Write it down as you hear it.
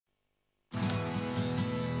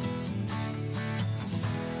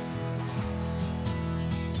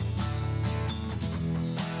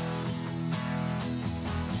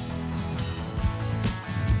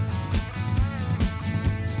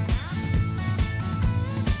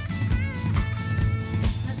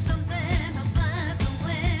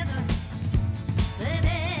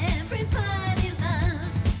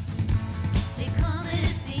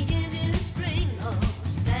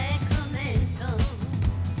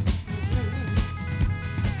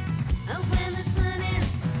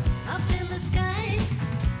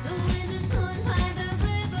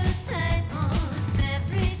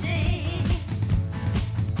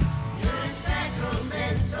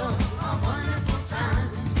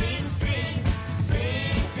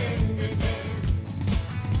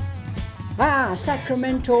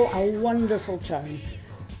Sacramento, a wonderful town.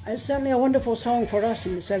 It's certainly a wonderful song for us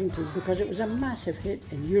in the 70s because it was a massive hit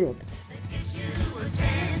in Europe.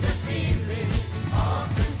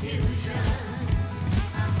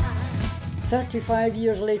 35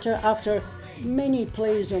 years later, after many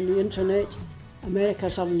plays on the internet, America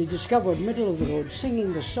suddenly discovered Middle of the Road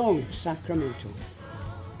singing the song Sacramento.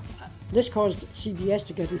 This caused CBS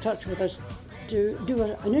to get in touch with us to do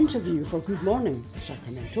an interview for Good Morning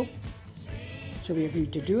Sacramento. So we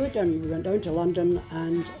agreed to do it, and we went down to London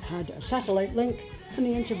and had a satellite link, and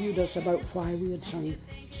they interviewed us about why we had sung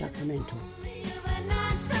Sacramento.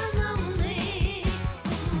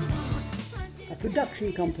 A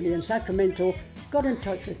production company in Sacramento got in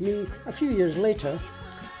touch with me a few years later,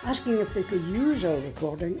 asking if they could use our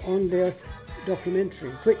recording on their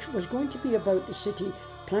documentary, which was going to be about the city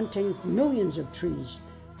planting millions of trees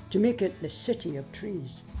to make it the city of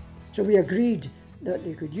trees. So we agreed that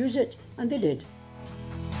they could use it, and they did.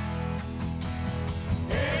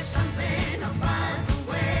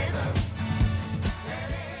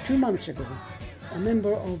 Two months ago, a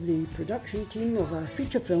member of the production team of a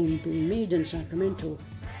feature film being made in Sacramento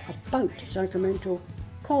about Sacramento,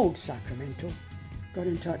 called Sacramento, got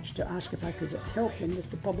in touch to ask if I could help them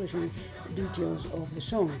with the publishing details of the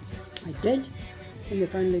song. I did, and they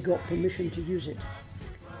finally got permission to use it.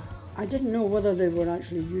 I didn't know whether they were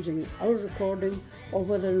actually using our recording or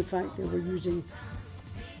whether in fact they were using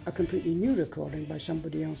a completely new recording by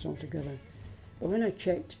somebody else altogether. But when I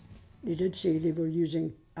checked, they did say they were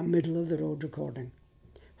using a middle of the road recording.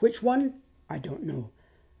 Which one? I don't know.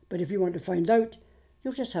 But if you want to find out,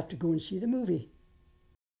 you'll just have to go and see the movie.